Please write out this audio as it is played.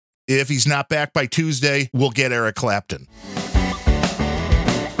If he's not back by Tuesday, we'll get Eric Clapton.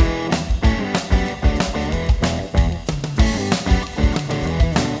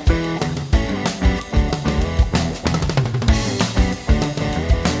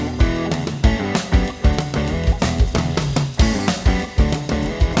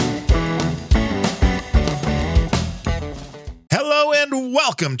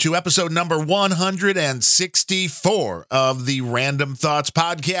 Welcome to episode number 164 of the Random Thoughts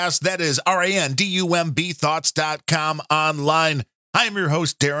Podcast. That is RANDUMBthoughts.com online. I am your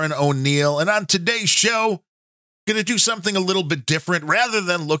host, Darren O'Neill, and on today's show, going to do something a little bit different. Rather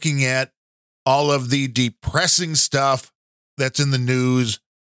than looking at all of the depressing stuff that's in the news,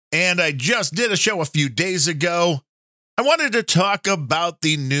 and I just did a show a few days ago, I wanted to talk about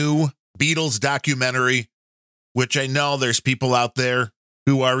the new Beatles documentary, which I know there's people out there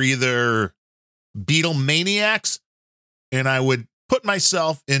who are either Beatlemaniacs, and I would put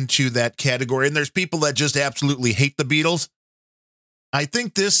myself into that category, and there's people that just absolutely hate the Beatles. I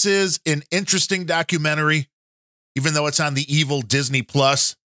think this is an interesting documentary, even though it's on the evil Disney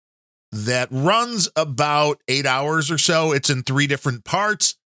Plus, that runs about 8 hours or so. It's in 3 different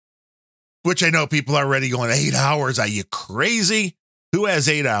parts, which I know people are already going, 8 hours? Are you crazy? Who has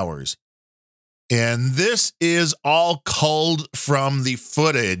 8 hours? And this is all culled from the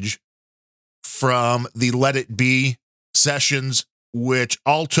footage from the Let It Be sessions, which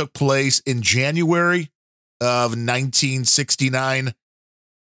all took place in January of 1969.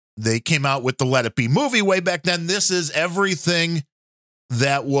 They came out with the Let It Be movie way back then. This is everything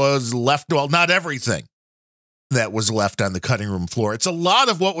that was left. Well, not everything that was left on the cutting room floor. It's a lot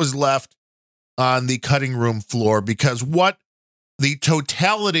of what was left on the cutting room floor, because what the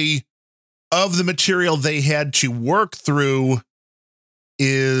totality of the material they had to work through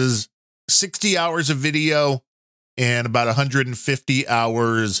is 60 hours of video and about 150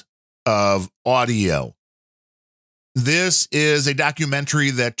 hours of audio. This is a documentary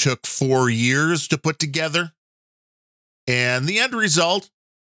that took 4 years to put together, and the end result,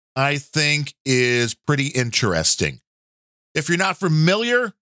 I think, is pretty interesting. If you're not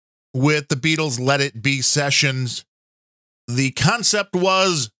familiar with the Beatles' Let It Be sessions, the concept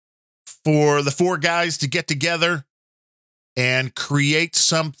was for the 4 guys to get together and create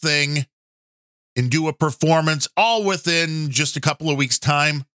something and do a performance all within just a couple of weeks'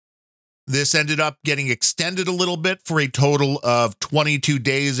 time. This ended up getting extended a little bit for a total of 22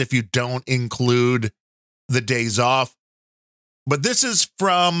 days if you don't include the days off. But this is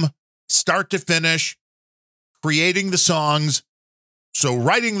from start to finish, creating the songs. So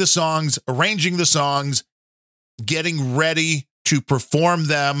writing the songs, arranging the songs, getting ready to perform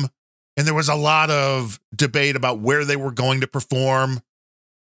them. And there was a lot of debate about where they were going to perform.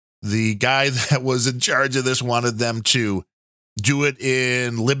 The guy that was in charge of this wanted them to do it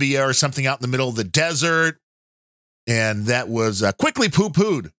in Libya or something out in the middle of the desert. And that was quickly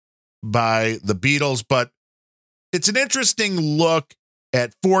poo-pooed by the Beatles. But it's an interesting look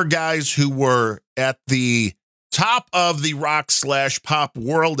at 4 guys who were at the top of the rock/pop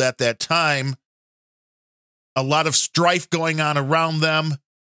world at that time. A lot of strife going on around them.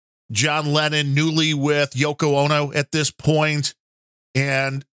 John Lennon newly with Yoko Ono at this point.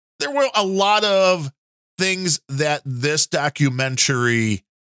 And there were a lot of things that this documentary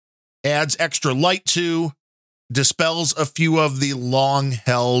adds extra light to, dispels a few of the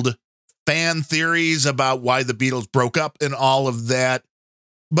long-held fan theories about why the Beatles broke up and all of that.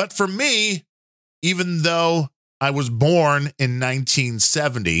 But for me, even though I was born in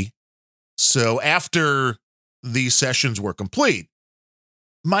 1970, so after these sessions were complete,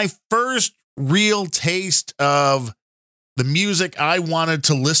 my first real taste of the music I wanted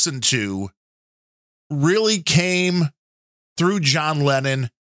to listen to really came through John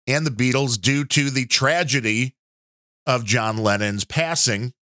Lennon and the Beatles due to the tragedy of John Lennon's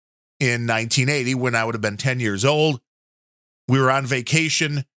passing in 1980 when I would have been 10 years old. We were on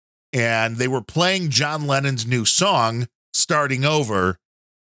vacation and they were playing John Lennon's new song, Starting Over,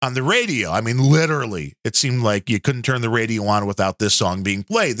 on the radio. I mean, literally, it seemed like you couldn't turn the radio on without this song being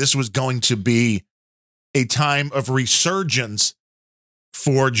played. This was going to be a time of resurgence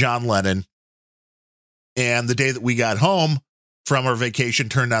for John Lennon. And the day that we got home from our vacation,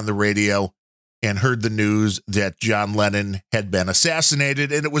 turned on the radio and heard the news that John Lennon had been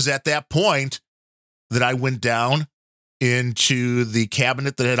assassinated. And it was at that point that I went down into the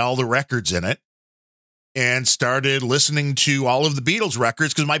cabinet that had all the records in it and started listening to all of the Beatles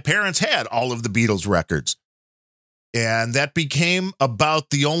records, because my parents had all of the Beatles records. And that became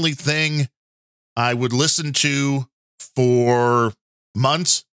about the only thing I would listen to for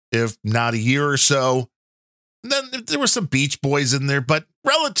months, if not a year or so. Then there were some Beach Boys in there, but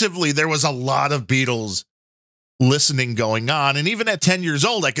relatively there was a lot of Beatles listening going on. And even at 10 years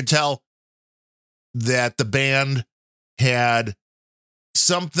old, I could tell that the band had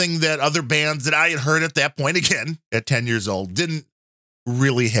something that other bands that I had heard at that point, again, at 10 years old, didn't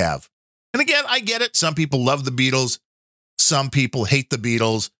really have. And again, I get it. Some people love the Beatles. Some people hate the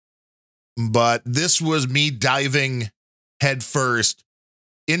Beatles. But this was me diving headfirst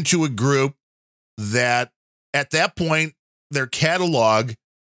into a group that at that point, their catalog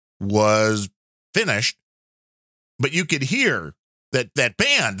was finished, but you could hear that that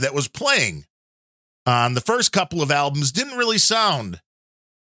band that was playing on the first couple of albums didn't really sound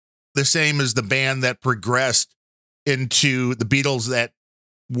the same as the band that progressed into the Beatles that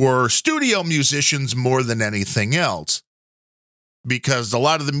were studio musicians more than anything else. Because a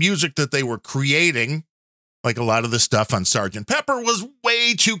lot of the music that they were creating, like a lot of the stuff on Sgt. Pepper, was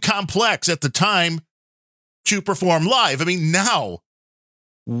way too complex at the time to perform live. I mean, now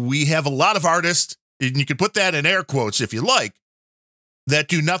we have a lot of artists, and you can put that in air quotes if you like, that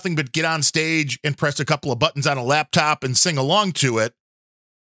do nothing but get on stage and press a couple of buttons on a laptop and sing along to it.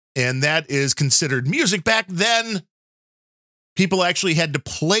 And that is considered music. Back then, people actually had to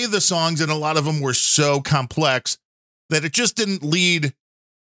play the songs, and a lot of them were so complex that it just didn't lead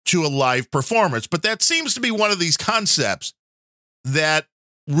to a live performance. But that seems to be one of these concepts that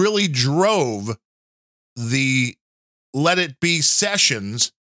really drove the Let It Be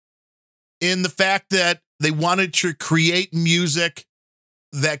sessions, in the fact that they wanted to create music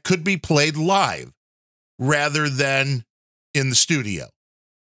that could be played live rather than in the studio.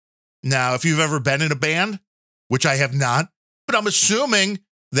 Now, if you've ever been in a band, which I have not, but I'm assuming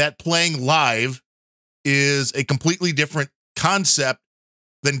that playing live is a completely different concept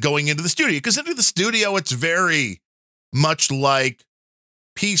than going into the studio. Because into the studio, it's very much like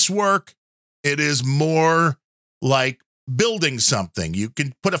piecework. It is more like building something. You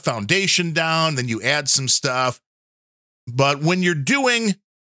can put a foundation down, then you add some stuff. But when you're doing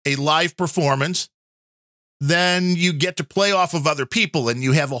a live performance, then you get to play off of other people, and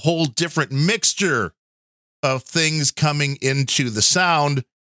you have a whole different mixture of things coming into the sound.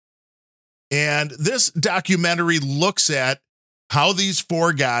 And this documentary looks at how these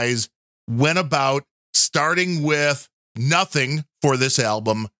four guys went about starting with nothing for this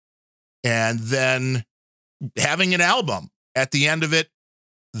album and then having an album. At the end of it,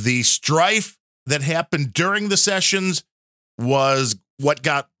 the strife that happened during the sessions was what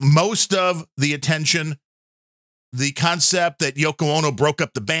got most of the attention. The concept that Yoko Ono broke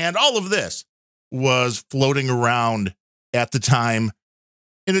up the band, all of this was floating around at the time.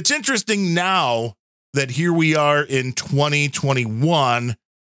 And it's interesting now that here we are in 2021,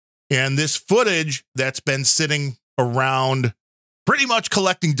 and this footage that's been sitting around pretty much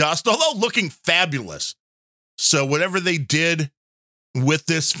collecting dust, although looking fabulous. So whatever they did with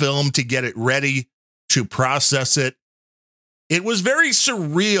this film to get it ready to process it, it was very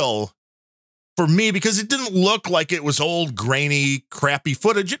surreal for me because it didn't look like it was old, grainy, crappy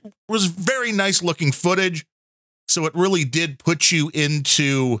footage. It was very nice looking footage. So it really did put you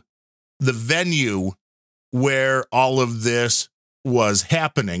into the venue where all of this was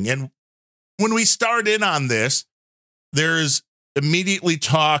happening. And when we start in on this, there's immediately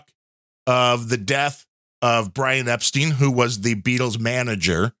talk of the death of Brian Epstein, who was the Beatles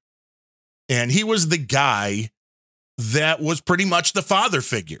manager. And he was the guy that was pretty much the father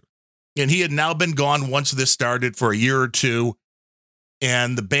figure. And he had now been gone once this started for a year or two.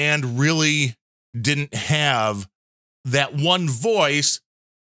 And the band really didn't have that one voice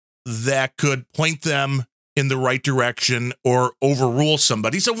that could point them in the right direction or overrule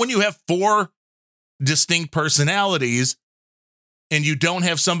somebody. So when you have four distinct personalities and you don't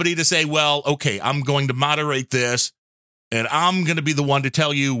have somebody to say, well, okay, I'm going to moderate this and I'm going to be the one to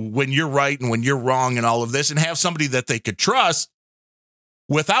tell you when you're right and when you're wrong and all of this, and have somebody that they could trust.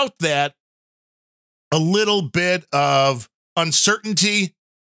 Without that, a little bit of uncertainty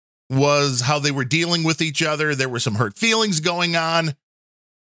was how they were dealing with each other. There were some hurt feelings going on.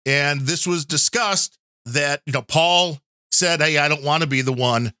 And this was discussed that, Paul said, hey, I don't want to be the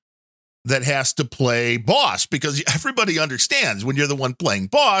one that has to play boss, because everybody understands when you're the one playing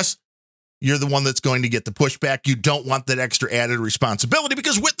boss, you're the one that's going to get the pushback. You don't want that extra added responsibility,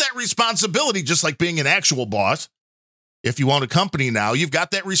 because with that responsibility, just like being an actual boss, if you own a company now, you've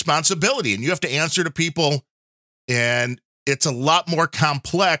got that responsibility and you have to answer to people. And it's a lot more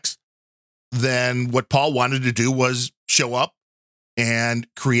complex than what Paul wanted to do, was show up and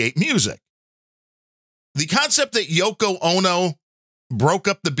create music. The concept that Yoko Ono broke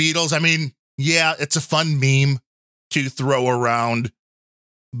up the Beatles, I mean, yeah, it's a fun meme to throw around,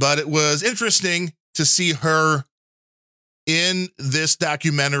 but it was interesting to see her in this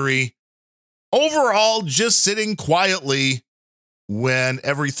documentary. Overall, just sitting quietly when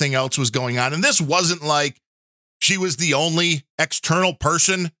everything else was going on. And this wasn't like she was the only external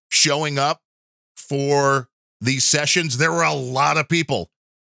person showing up for these sessions. There were a lot of people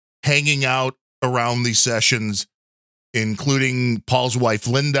hanging out around these sessions, including Paul's wife,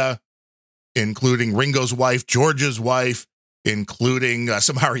 Linda, including Ringo's wife, George's wife, including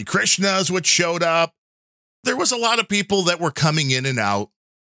some Hare Krishnas, which showed up. There was a lot of people that were coming in and out.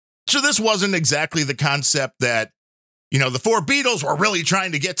 So this wasn't exactly the concept that, you know, the four Beatles were really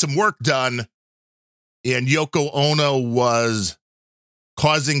trying to get some work done and Yoko Ono was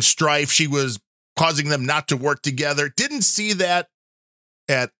causing strife. She was causing them not to work together. Didn't see that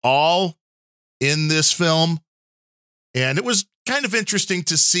at all in this film. And it was kind of interesting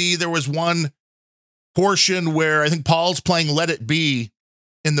to see. There was one portion where I think Paul's playing Let It Be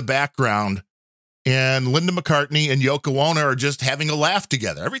in the background, and Linda McCartney and Yoko Ono are just having a laugh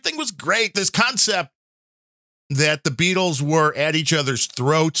together. Everything was great. This concept that the Beatles were at each other's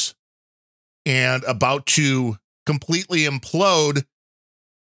throats and about to completely implode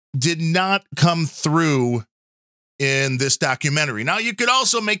did not come through in this documentary. Now, you could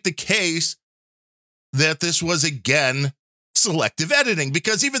also make the case that this was, again, selective editing,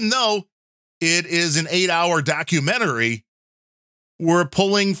 because even though it is an 8-hour documentary, we're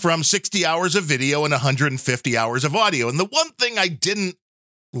pulling from 60 hours of video and 150 hours of audio. And the one thing I didn't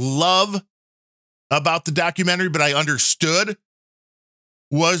love about the documentary, but I understood,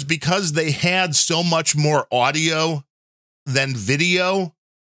 was because they had so much more audio than video.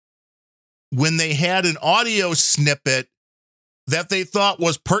 When they had an audio snippet that they thought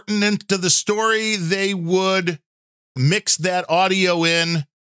was pertinent to the story, they would mix that audio in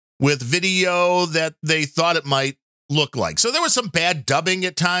with video that they thought it might look like. So there was some bad dubbing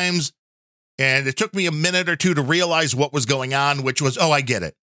at times, and it took me a minute or two to realize what was going on, which was, oh, I get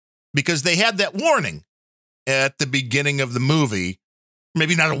it. Because they had that warning at the beginning of the movie.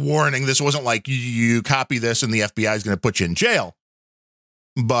 Maybe not a warning. This wasn't like you copy this and the FBI is going to put you in jail.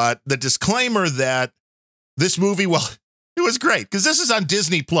 But the disclaimer that this movie, well, it was great because this is on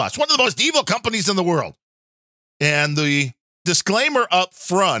Disney Plus, one of the most evil companies in the world. And the disclaimer up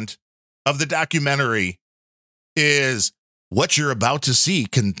front of the documentary is what you're about to see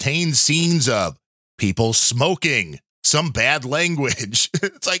contains scenes of people smoking, some bad language.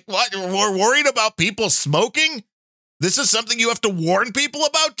 It's like, what? We're worried about people smoking? This is something you have to warn people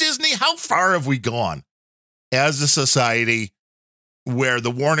about, Disney? How far have we gone as a society where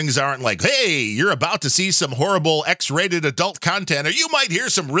the warnings aren't like, hey, you're about to see some horrible X-rated adult content, or you might hear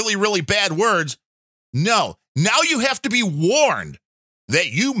some really, really bad words. No, now you have to be warned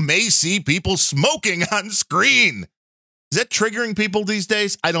that you may see people smoking on screen. Is that triggering people these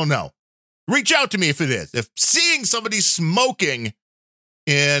days? I don't know. Reach out to me if it is. If seeing somebody smoking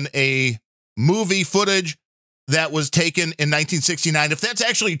in a movie footage that was taken in 1969, if that's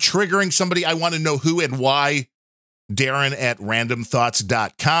actually triggering somebody, I want to know who and why. Darren at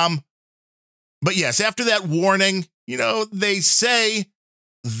randomthoughts.com. But yes, after that warning, you know, they say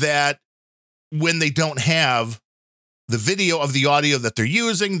that when they don't have the video of the audio that they're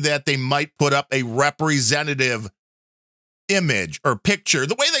using, that they might put up a representative image or picture.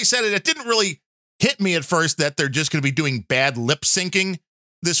 The way they said it, it didn't really hit me at first that they're just going to be doing bad lip syncing.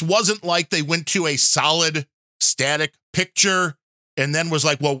 This wasn't like they went to a solid static picture and then was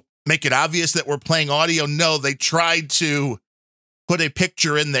like, well, make it obvious that we're playing audio. No, they tried to put a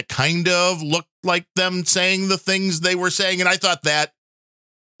picture in that kind of looked like them saying the things they were saying. And I thought that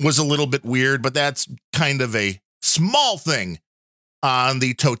was a little bit weird, but that's kind of a small thing on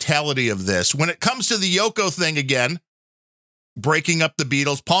the totality of this. When it comes to the Yoko thing, again, breaking up the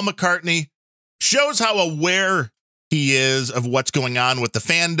Beatles, Paul McCartney shows how aware he is of what's going on with the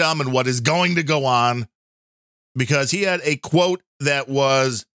fandom and what is going to go on, because he had a quote that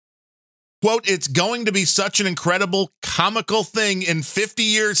was, quote, "It's going to be such an incredible comical thing in 50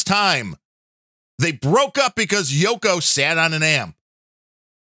 years' time. They broke up because Yoko sat on an amp."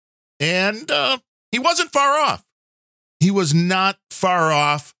 And he wasn't far off. He was not far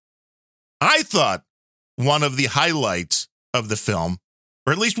off. I thought one of the highlights of the film,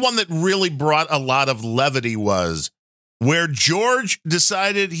 or at least one that really brought a lot of levity, was where George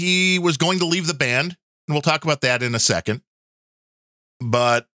decided he was going to leave the band. And we'll talk about that in a second.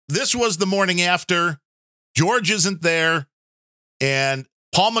 But this was the morning after. George isn't there, and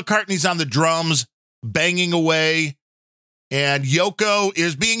Paul McCartney's on the drums, banging away, and Yoko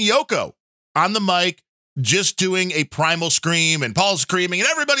is being Yoko on the mic, just doing a primal scream, and Paul's screaming, and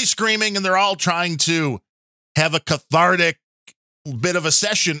everybody's screaming, and they're all trying to have a cathartic bit of a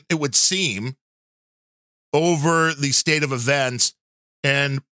session, it would seem. over the state of events.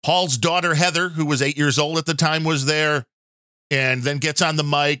 And Paul's daughter, Heather, who was 8 years old at the time, was there and then gets on the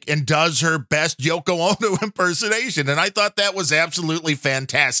mic and does her best Yoko Ono impersonation. And I thought that was absolutely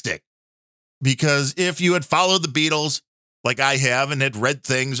fantastic, because if you had followed the Beatles like I have and had read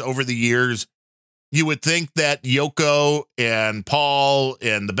things over the years, you would think that Yoko and Paul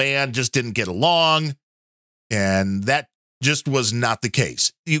and the band just didn't get along. And that just was not the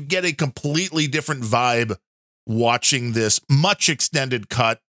case. You get a completely different vibe watching this much extended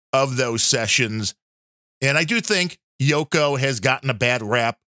cut of those sessions. And I do think Yoko has gotten a bad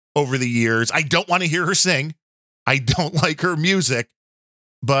rap over the years. I don't want to hear her sing. I don't like her music.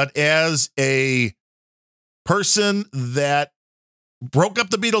 But as a person that broke up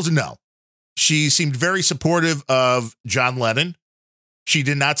the Beatles, no. She seemed very supportive of John Lennon. She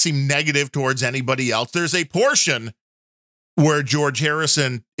did not seem negative towards anybody else. There's a portion where George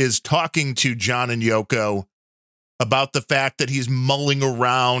Harrison is talking to John and Yoko about the fact that he's mulling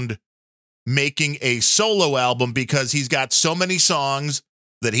around making a solo album because he's got so many songs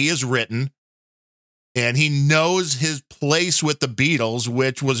that he has written, and he knows his place with the Beatles,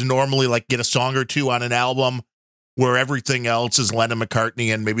 which was normally like get a song or two on an album where everything else is Lennon,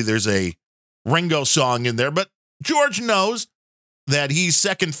 McCartney, and maybe there's a Ringo song in there. But George knows that he's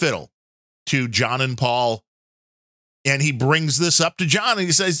second fiddle to John and Paul, and he brings this up to John and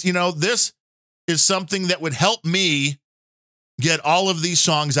he says, you know, this is something that would help me get all of these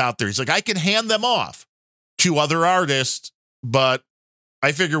songs out there. He's like, I can hand them off to other artists, but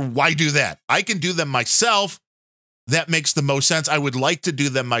I figure, why do that? I can do them myself. That makes the most sense. I would like to do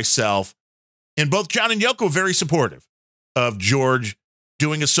them myself. And both John and Yoko very supportive of George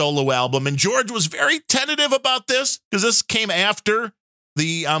doing a solo album. And George was very tentative about this because this came after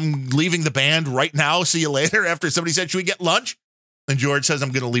the I'm leaving the band right now, see you later, after somebody said, should we get lunch? And George says, I'm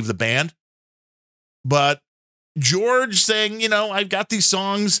going to leave the band. But George saying, you know, I've got these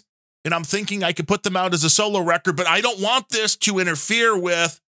songs and I'm thinking I could put them out as a solo record, but I don't want this to interfere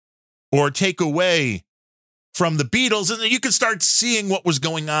with or take away from the Beatles. And then you can start seeing what was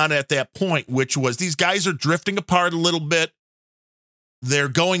going on at that point, which was these guys are drifting apart a little bit. They're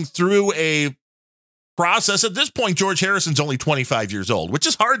going through a process. At this point, George Harrison's only 25 years old, which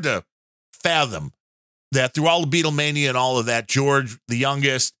is hard to fathom that through all the Beatlemania and all of that, George, the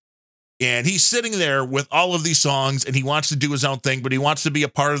youngest, and he's sitting there with all of these songs and he wants to do his own thing, but he wants to be a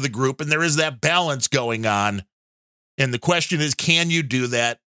part of the group. And there is that balance going on. And the question is, can you do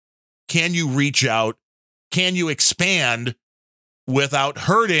that? Can you reach out? Can you expand without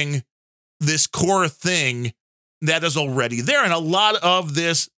hurting this core thing that is already there? And a lot of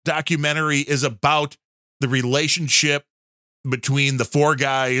this documentary is about the relationship between the four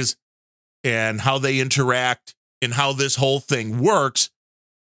guys and how they interact and how this whole thing works.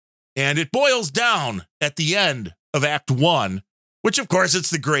 And it boils down at the end of Act 1, which, of course,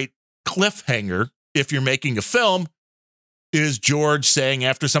 it's the great cliffhanger if you're making a film, is George saying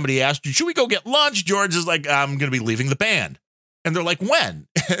after somebody asked you, should we go get lunch? George is like, I'm going to be leaving the band. And they're like, when?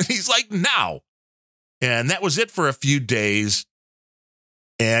 And he's like, now. And that was it for a few days.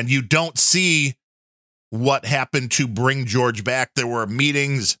 And you don't see what happened to bring George back. There were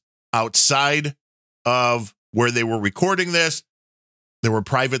meetings outside of where they were recording this. There were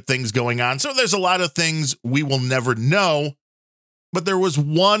private things going on. So there's a lot of things we will never know. But there was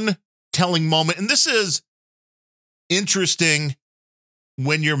one telling moment. And this is interesting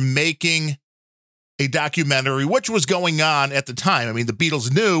when you're making a documentary, which was going on at the time. I mean, the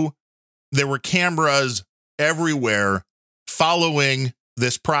Beatles knew there were cameras everywhere following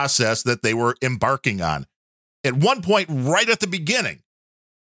this process that they were embarking on. At one point, right at the beginning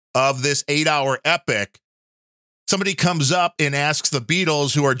of this 8-hour epic, somebody comes up and asks the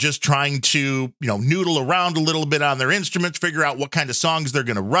Beatles, who are just trying to, noodle around a little bit on their instruments, figure out what kind of songs they're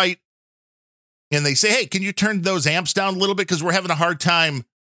going to write. And they say, hey, can you turn those amps down a little bit? Because we're having a hard time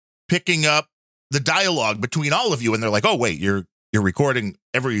picking up the dialogue between all of you. And they're like, oh, wait, you're recording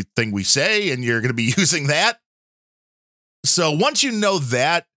everything we say and you're going to be using that. So once you know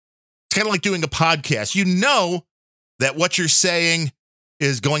that, it's kind of like doing a podcast. You know that what you're saying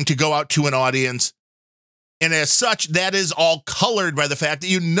is going to go out to an audience. And as such, that is all colored by the fact that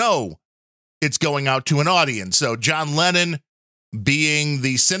you know it's going out to an audience. So John Lennon being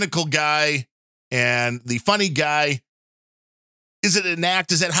the cynical guy and the funny guy, is it an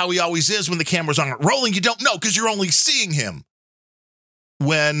act? Is that how he always is when the cameras aren't rolling? You don't know because you're only seeing him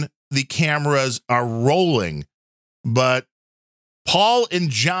when the cameras are rolling. But Paul and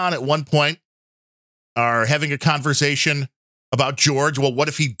John at one point are having a conversation about George. Well, what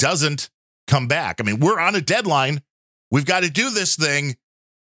if he doesn't come back? I mean, we're on a deadline. We've got to do this thing.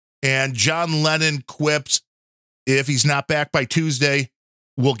 And John Lennon quips, if he's not back by Tuesday,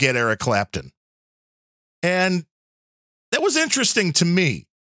 we'll get Eric Clapton. And that was interesting to me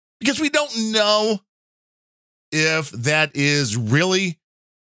because we don't know if that is really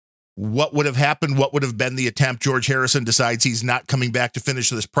what would have happened, what would have been the attempt. George Harrison decides he's not coming back to finish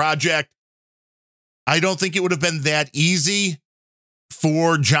this project. I don't think it would have been that easy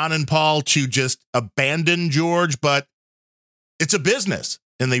for John and Paul to just abandon George, but it's a business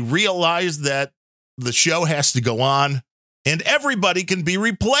and they realize that the show has to go on and everybody can be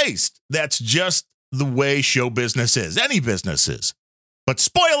replaced. That's just the way show business is. Any business is. But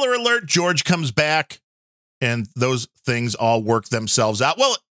spoiler alert, George comes back and those things all work themselves out.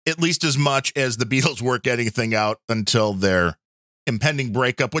 Well, at least as much as the Beatles work anything out until their impending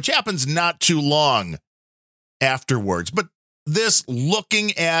breakup, which happens not too long afterwards. But this,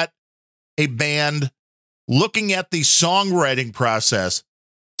 looking at a band, looking at the songwriting process,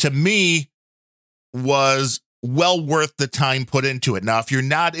 to me, was well worth the time put into it. Now, if you're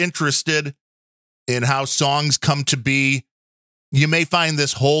not interested in how songs come to be, you may find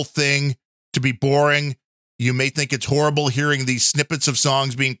this whole thing to be boring. You may think it's horrible hearing these snippets of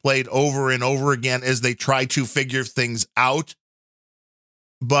songs being played over and over again as they try to figure things out.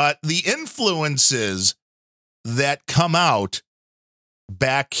 But the influences that come out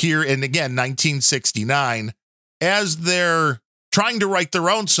back here in, again, 1969, as they're trying to write their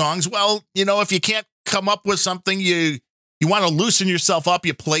own songs, well, you know, if you can't come up with something, you want to loosen yourself up,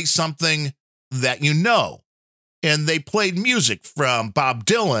 you play something that you know. And they played music from Bob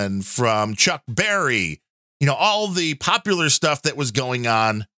Dylan, from Chuck Berry, you know, all the popular stuff that was going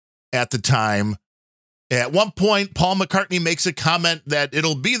on at the time. At one point, Paul McCartney makes a comment that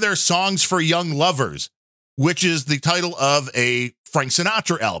it'll be their songs for young lovers, which is the title of a Frank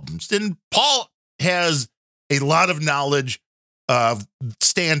Sinatra album. And Paul has a lot of knowledge of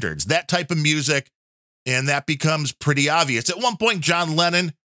standards, that type of music, and that becomes pretty obvious. At one point, John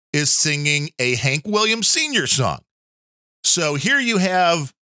Lennon is singing a Hank Williams Sr. song. So here you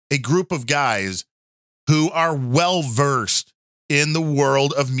have a group of guys who are well-versed in the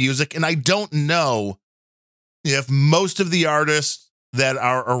world of music, and I don't know if most of the artists that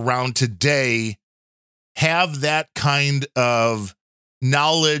are around today have that kind of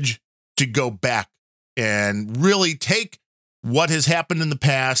knowledge to go back and really take what has happened in the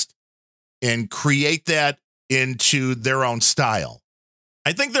past and create that into their own style.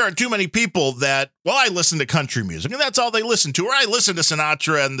 I think there are too many people that, well, I listen to country music and that's all they listen to, or I listen to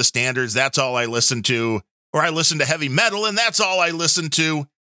Sinatra and the standards, that's all I listen to, or I listen to heavy metal and that's all I listen to.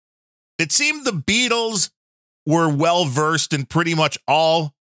 It seemed the Beatles were well-versed in pretty much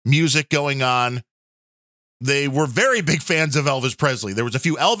all music going on. They were very big fans of Elvis Presley. There was a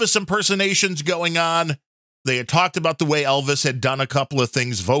few Elvis impersonations going on. They had talked about the way Elvis had done a couple of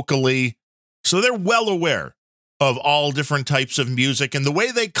things vocally. So they're well aware of all different types of music and the way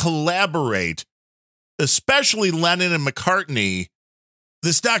they collaborate, especially Lennon and McCartney.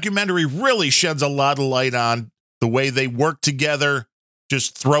 This documentary really sheds a lot of light on the way they work together,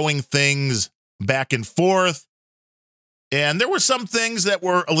 just throwing things back and forth. And there were some things that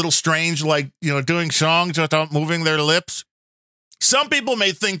were a little strange, like, you know, doing songs without moving their lips. Some people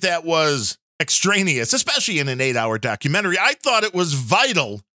may think that was extraneous, especially in an 8-hour documentary. I thought it was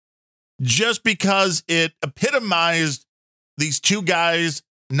vital just because it epitomized these two guys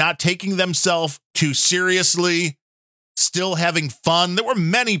not taking themselves too seriously, still having fun. There were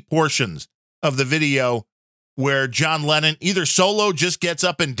many portions of the video where John Lennon either solo just gets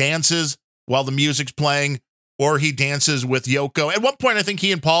up and dances while the music's playing, or he dances with Yoko. At one point, I think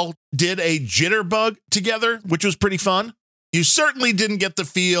he and Paul did a jitterbug together, which was pretty fun. You certainly didn't get the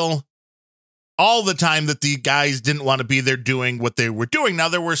feel all the time that the guys didn't want to be there doing what they were doing. Now,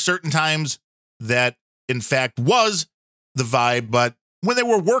 there were certain times that, in fact, was the vibe, but when they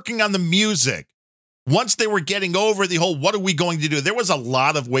were working on the music, once they were getting over the whole, what are we going to do? There was a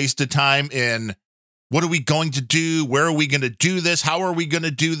lot of wasted time in what are we going to do? Where are we going to do this? How are we going to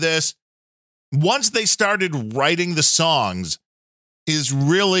do this? Once they started writing the songs is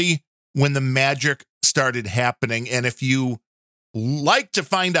really when the magic started happening. And if you like to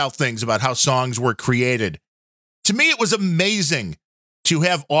find out things about how songs were created, to me, it was amazing to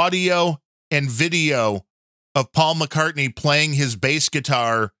have audio and video of Paul McCartney playing his bass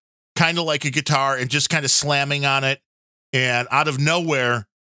guitar, kind of like a guitar, and just kind of slamming on it. And out of nowhere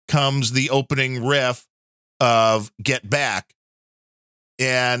comes the opening riff of Get Back.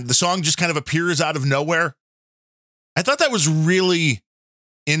 And the song just kind of appears out of nowhere. I thought that was really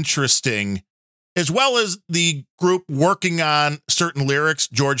interesting, as well as the group working on certain lyrics.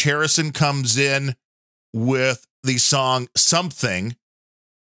 George Harrison comes in with the song Something,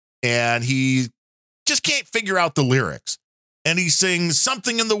 and he just can't figure out the lyrics. And he sings,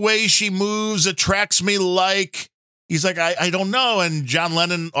 something in the way she moves attracts me like, he's like, I don't know. And John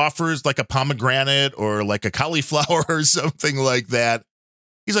Lennon offers like a pomegranate or like a cauliflower or something like that.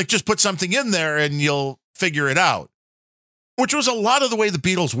 He's like, just put something in there and you'll figure it out. Which was a lot of the way the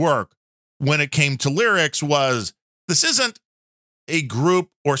Beatles work when it came to lyrics. Was this isn't a group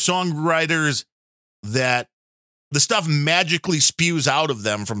or songwriters that the stuff magically spews out of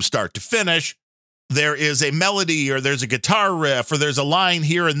them from start to finish. There is a melody or there's a guitar riff or there's a line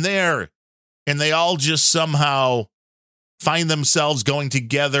here and there, and they all just somehow find themselves going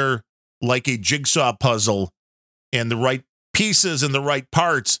together like a jigsaw puzzle, and the right pieces and the right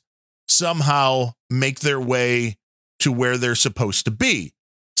parts somehow make their way to where they're supposed to be.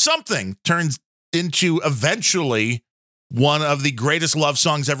 Something turns into eventually one of the greatest love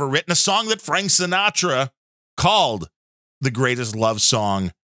songs ever written, a song that Frank Sinatra called the greatest love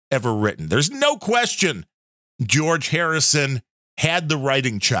song ever written. There's no question George Harrison had the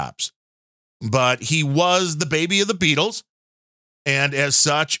writing chops, but he was the baby of the Beatles. And as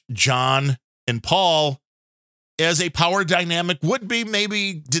such, John and Paul, as a power dynamic would be,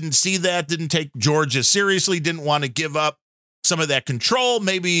 maybe didn't see that, didn't take George as seriously, didn't want to give up some of that control,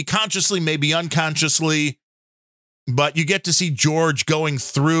 maybe consciously, maybe unconsciously. But you get to see George going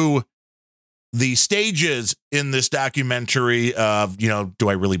through the stages in this documentary of, do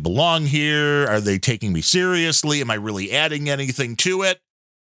I really belong here? Are they taking me seriously? Am I really adding anything to it?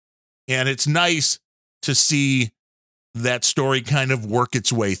 And it's nice to see that story kind of work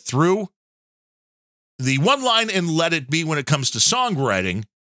its way through. The one line in Let It Be when it comes to songwriting,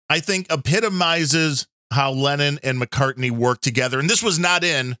 I think epitomizes how Lennon and McCartney worked together. And this was not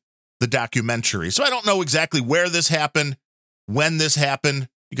in the documentary. So I don't know exactly where this happened, when this happened,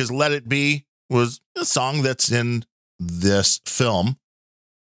 because Let It Be was a song that's in this film.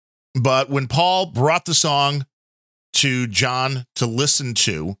 But when Paul brought the song to John to listen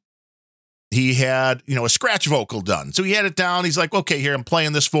to, he had, a scratch vocal done. So he had it down. He's like, okay, here, I'm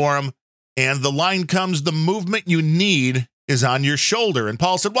playing this for him. And the line comes, the movement you need is on your shoulder. And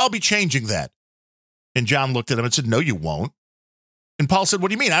Paul said, well, I'll be changing that. And John looked at him and said, no, you won't. And Paul said, what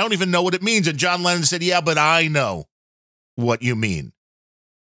do you mean? I don't even know what it means. And John Lennon said, yeah, but I know what you mean.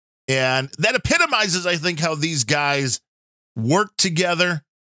 And that epitomizes, I think, how these guys worked together,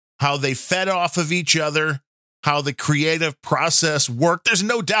 how they fed off of each other, how the creative process worked. There's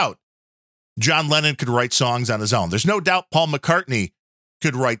no doubt John Lennon could write songs on his own. There's no doubt Paul McCartney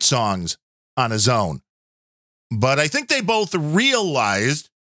could write songs on his own. But I think they both realized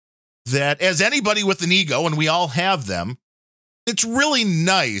that as anybody with an ego, and we all have them, it's really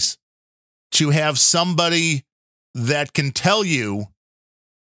nice to have somebody that can tell you,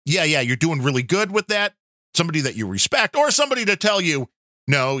 yeah, you're doing really good with that. Somebody that you respect, or somebody to tell you,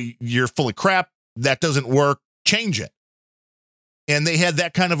 no, you're full of crap. That doesn't work. Change it. And they had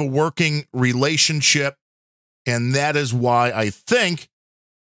that kind of a working relationship. And that is why I think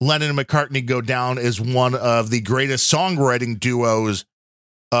Lennon and McCartney go down as one of the greatest songwriting duos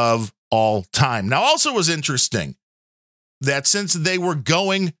of all time. Now, also was interesting that since they were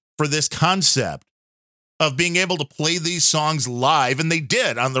going for this concept of being able to play these songs live, and they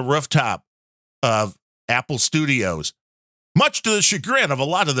did on the rooftop of Apple Studios, much to the chagrin of a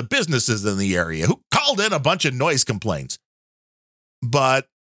lot of the businesses in the area who called in a bunch of noise complaints. But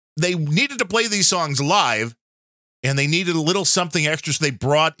they needed to play these songs live, and they needed a little something extra, so they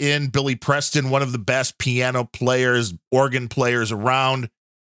brought in Billy Preston, one of the best piano players, organ players around.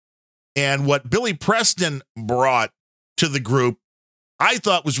 And what Billy Preston brought to the group, I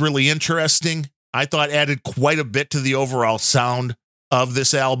thought was really interesting. I thought added quite a bit to the overall sound of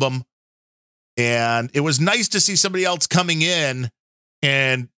this album. And it was nice to see somebody else coming in,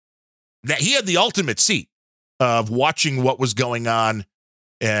 and that he had the ultimate seat of watching what was going on.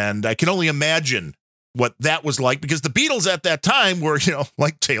 And I can only imagine what that was like, because the Beatles at that time were,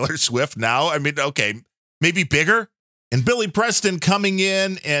 like Taylor Swift now. I mean, okay, maybe bigger. And Billy Preston coming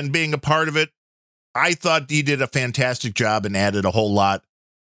in and being a part of it, I thought he did a fantastic job and added a whole lot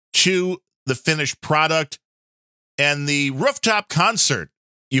to the finished product. And the rooftop concert,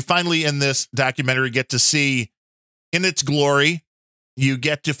 you finally in this documentary get to see in its glory. You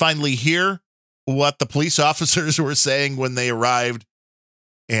get to finally hear what the police officers were saying when they arrived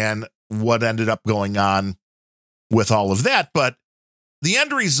and what ended up going on with all of that. But the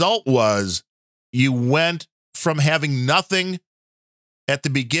end result was you went from having nothing at the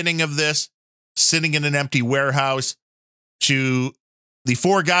beginning of this, sitting in an empty warehouse, to the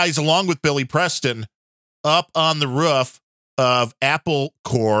four guys, along with Billy Preston, up on the roof of Apple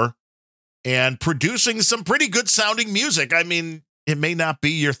Corps and producing some pretty good sounding music. I mean, it may not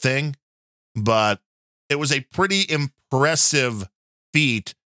be your thing, but it was a pretty impressive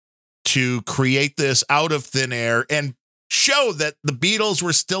feat to create this out of thin air and show that the Beatles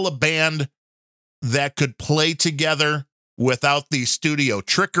were still a band that could play together without the studio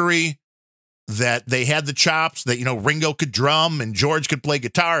trickery, that they had the chops, that, Ringo could drum and George could play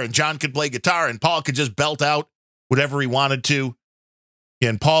guitar and John could play guitar and Paul could just belt out whatever he wanted to.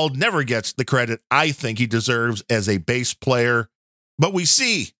 And Paul never gets the credit I think he deserves as a bass player. But we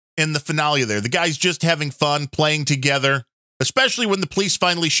see in the finale there, the guys just having fun playing together, especially when the police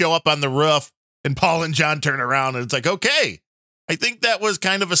finally show up on the roof and Paul and John turn around and it's like, okay, I think that was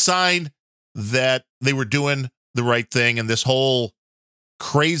kind of a sign that they were doing the right thing. And this whole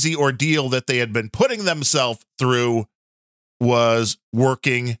crazy ordeal that they had been putting themselves through was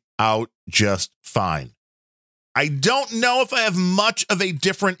working out just fine. I don't know if I have much of a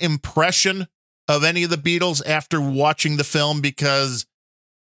different impression of any of the Beatles after watching the film, because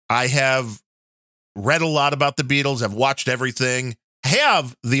I have read a lot about the Beatles. I've watched everything. I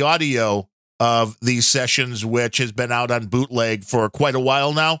have the audio of these sessions, which has been out on bootleg for quite a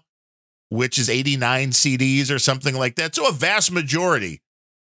while now, which is 89 CDs or something like that. So a vast majority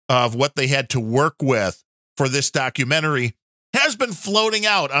of what they had to work with for this documentary has been floating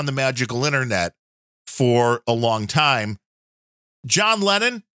out on the magical internet for a long time. John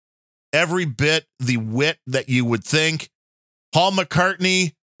Lennon, every bit the wit that you would think. Paul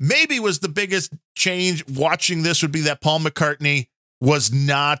McCartney, maybe was the biggest change watching this would be that Paul McCartney was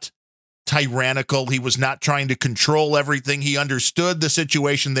not tyrannical. He was not trying to control everything. He understood the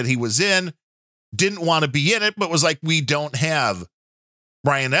situation that he was in, didn't want to be in it, but was like, we don't have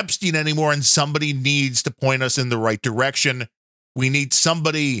Brian Epstein anymore, and somebody needs to point us in the right direction. We need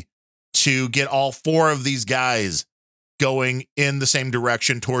somebody to get all four of these guys going in the same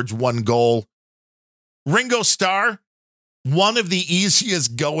direction towards one goal. Ringo Starr, one of the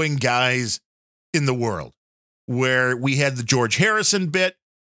easiest going guys in the world, where we had the George Harrison bit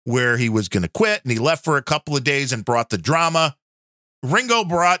where he was going to quit and he left for a couple of days and brought the drama. Ringo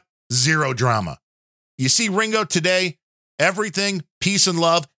brought zero drama. You see Ringo today, everything, peace and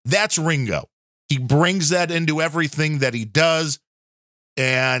love, that's Ringo. He brings that into everything that he does.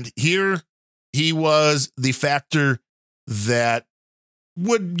 And here he was the factor that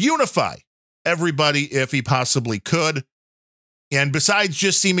would unify everybody if he possibly could. And besides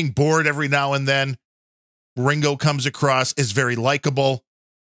just seeming bored every now and then, Ringo comes across as very likable.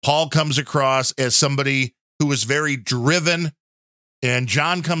 Paul comes across as somebody who is very driven. And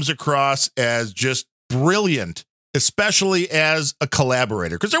John comes across as just brilliant, especially as a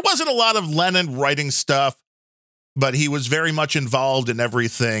collaborator. Because there wasn't a lot of Lennon writing stuff, but he was very much involved in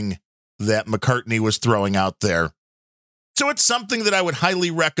everything that McCartney was throwing out there. So it's something that I would highly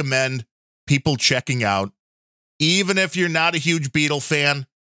recommend people checking out, even if you're not a huge Beatle fan.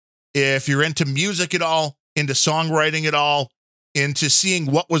 If you're into music at all, into songwriting at all, into seeing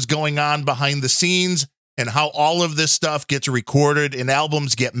what was going on behind the scenes and how all of this stuff gets recorded and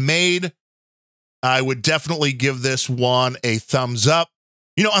albums get made, I would definitely give this one a thumbs up.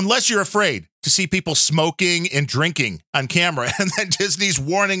 Unless you're afraid to see people smoking and drinking on camera, and then Disney's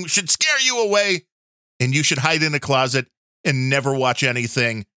warning should scare you away and you should hide in a closet and never watch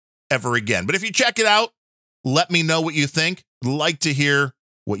anything ever again. But if you check it out, let me know what you think. I'd like to hear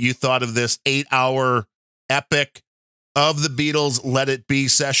what you thought of this 8-hour epic of the Beatles Let It Be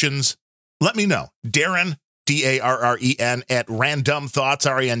sessions. Let me know. Darren, DARREN, at randomthoughts,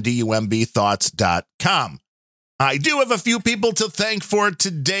 RANDUMB thoughts.com. I do have a few people to thank for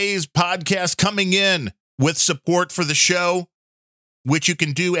today's podcast coming in with support for the show, which you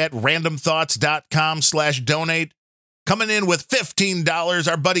can do at randomthoughts.com/donate. Coming in with $15,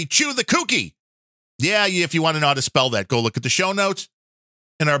 our buddy Chew the Kookie. Yeah, if you want to know how to spell that, go look at the show notes.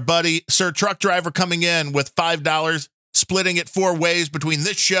 And our buddy Sir Truck Driver coming in with $5, splitting it 4 ways between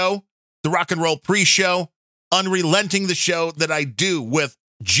this show, the Rock and Roll Pre-Show, Unrelenting, the show that I do with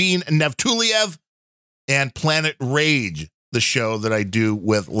Gene Nevtuliev, and Planet Rage, the show that I do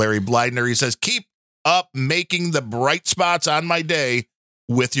with Larry Blydner. He says, keep up making the bright spots on my day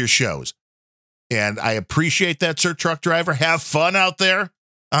with your shows. And I appreciate that, Sir Truck Driver. Have fun out there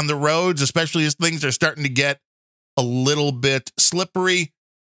on the roads, especially as things are starting to get a little bit slippery.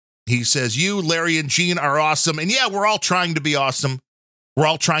 He says, you, Larry, and Gene are awesome. And yeah, we're all trying to be awesome. We're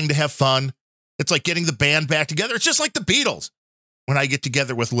all trying to have fun. It's like getting the band back together. It's just like the Beatles when I get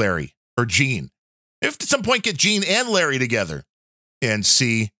together with Larry or Gene. If at some point get Gene and Larry together and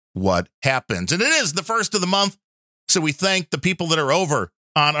see what happens. And it is the first of the month. So we thank the people that are over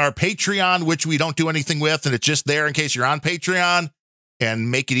on our Patreon, which we don't do anything with. And it's just there in case you're on Patreon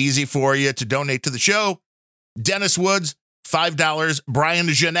and make it easy for you to donate to the show. Dennis Woods, $5. Brian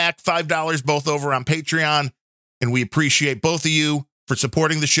Janak, $5, both over on Patreon. And we appreciate both of you for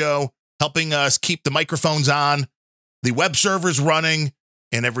supporting the show, helping us keep the microphones on, the web servers running,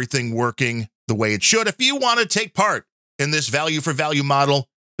 and everything working the way it should. If you want to take part in this value for value model,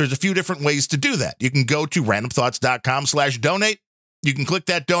 there's a few different ways to do that. You can go to randomthoughts.com/donate. You can click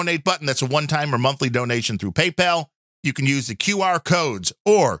that donate button. That's a one-time or monthly donation through PayPal. You can use the QR codes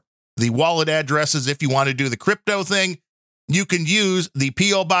or the wallet addresses if you want to do the crypto thing. You can use the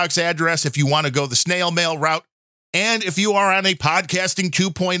P.O. Box address if you want to go the snail mail route. And if you are on a Podcasting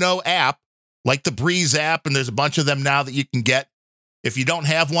 2.0 app, like the Breeze app, and there's a bunch of them now that you can get. If you don't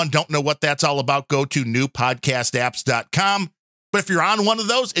have one, don't know what that's all about, go to newpodcastapps.com. But if you're on one of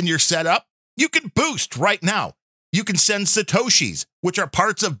those and you're set up, you can boost right now. You can send Satoshis, which are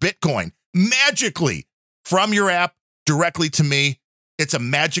parts of Bitcoin, magically from your app directly to me. It's a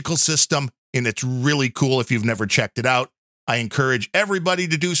magical system, and it's really cool if you've never checked it out. I encourage everybody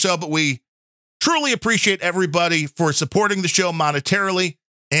to do so, but we truly appreciate everybody for supporting the show monetarily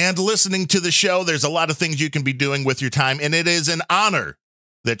and listening to the show. There's a lot of things you can be doing with your time, and it is an honor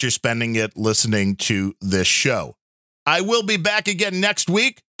that you're spending it listening to this show. I will be back again next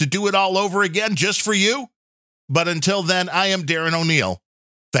week to do it all over again just for you. But until then, I am Darren O'Neill.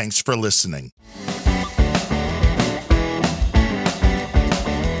 Thanks for listening.